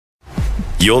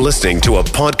You're listening to a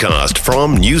podcast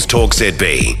from News Talk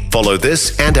ZB. Follow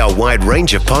this and our wide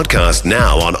range of podcasts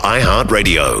now on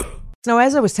iHeartRadio. Now,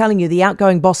 as I was telling you, the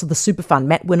outgoing boss of the super fund,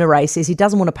 Matt Winneray, says he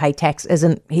doesn't want to pay tax,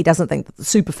 he doesn't think that the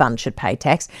super fund should pay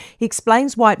tax. He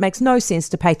explains why it makes no sense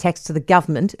to pay tax to the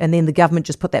government and then the government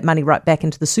just put that money right back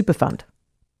into the super fund.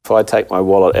 If I take my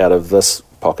wallet out of this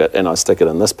pocket and I stick it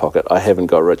in this pocket, I haven't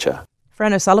got richer.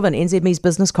 Fran O'Sullivan, NZME's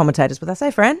business commentator, is with us. Hey,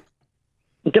 Fran.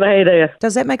 G'day there.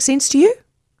 Does that make sense to you?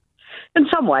 In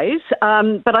some ways,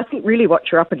 but I think really what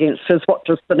you're up against is what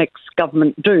does the next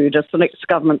government do? Does the next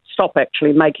government stop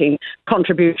actually making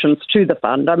contributions to the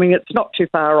fund? I mean, it's not too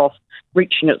far off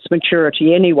reaching its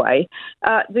maturity anyway.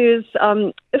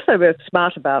 If they were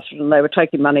smart about it and they were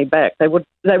taking money back, they would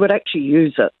actually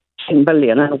use it, 10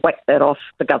 billion, and whack that off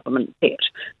the government debt.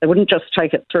 They wouldn't just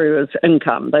take it through as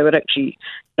income. They would actually,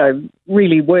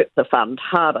 really work the fund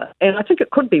harder. And I think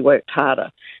it could be worked harder.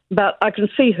 But I can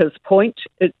see his point.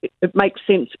 It makes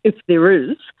sense if there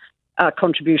is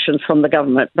contributions from the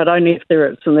government, but only if there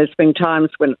is. And there's been times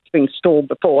when it's been stalled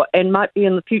before and might be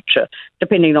in the future,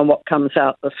 depending on what comes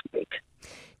out this week.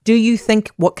 Do you think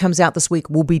what comes out this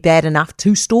week will be bad enough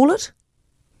to stall it?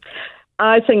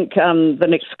 I think the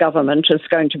next government is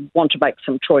going to want to make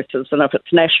some choices, and if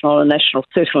it's national, and national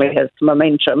certainly has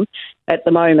momentum at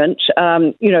the moment,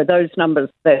 those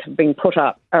numbers that have been put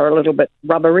up are a little bit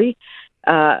rubbery,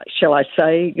 shall I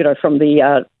say, from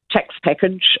the tax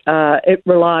package. It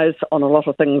relies on a lot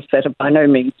of things that are by no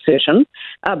means certain.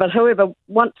 But however,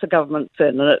 once the government's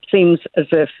in, and it seems as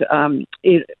if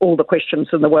all the questions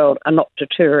in the world are not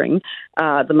deterring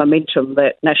the momentum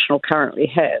that National currently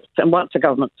has. And once the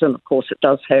government's in, of course, it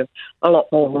does have a lot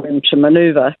more room to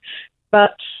manoeuvre.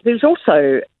 But there's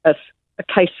also a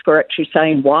case for actually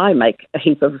saying why make a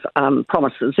heap of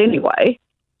promises anyway,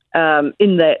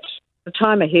 in that the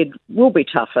time ahead will be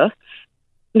tougher.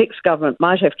 Next government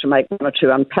might have to make one or two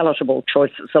unpalatable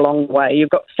choices along the way.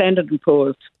 You've got Standard &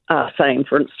 Poor's saying,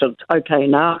 for instance, OK,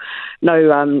 now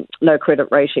no credit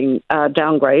rating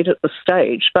downgrade at this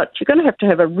stage, but you're going to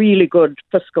have a really good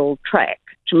fiscal track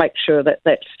to make sure that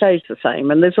stays the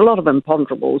same. And there's a lot of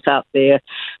imponderables out there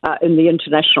in the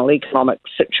international economic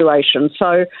situation.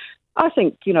 So I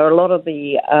think, a lot of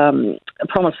the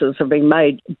promises have been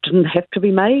made, didn't have to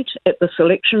be made at this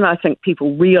election. I think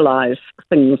people realise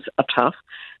things are tough,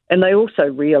 and they also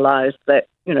realise that,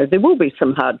 there will be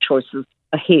some hard choices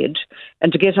ahead,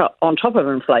 and to get on top of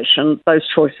inflation, those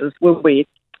choices will be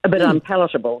a bit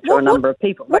unpalatable to a number of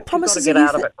people. What promises you've got to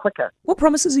get out of it quicker. What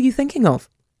promises are you thinking of?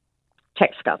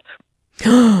 Tax cuts.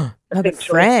 No, but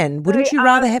Fran, wouldn't you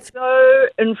rather have... so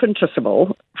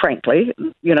infinitesimal, frankly.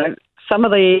 Some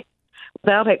of the...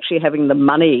 Without actually having the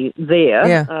money there,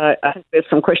 I think there's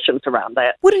some questions around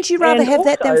that. Wouldn't you rather have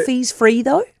that than fees-free,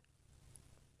 though?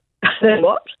 Than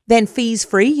what? Than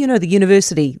fees-free, the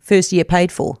university first year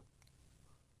paid for.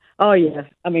 Oh, yeah.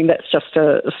 I mean, that's just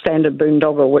a standard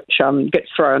boondoggle which gets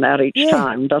thrown out each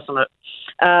time, doesn't it?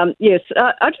 Yes,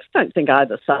 I just don't think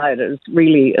either side is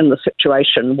really in the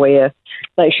situation where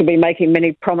they should be making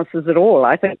many promises at all.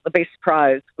 I think the best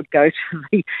prize would go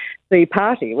to the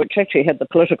party, which actually had the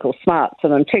political smarts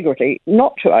and integrity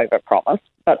not to overpromise,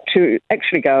 but to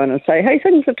actually go in and say, hey,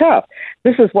 things are tough.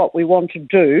 This is what we want to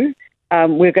do.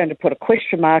 We're going to put a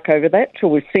question mark over that till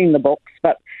we've seen the books,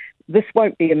 but this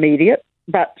won't be immediate.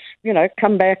 But,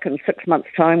 come back in 6 months'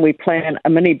 time, we plan a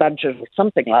mini budget or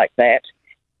something like that,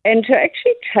 and to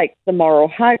actually take the moral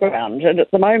high ground. And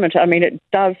at the moment, I mean, it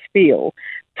does feel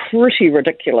pretty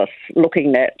ridiculous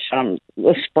looking at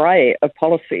the spray of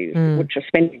policies, which are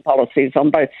spending policies on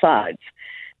both sides,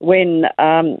 when,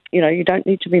 you don't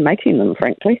need to be making them,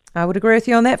 frankly. I would agree with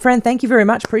you on that, Fran. Thank you very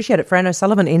much. Appreciate it. Fran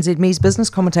O'Sullivan, NZME's business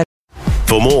commentator.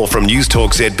 For more from News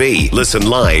Talk ZB, listen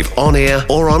live, on air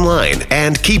or online,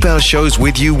 and keep our shows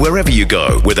with you wherever you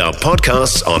go with our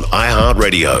podcasts on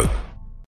iHeartRadio.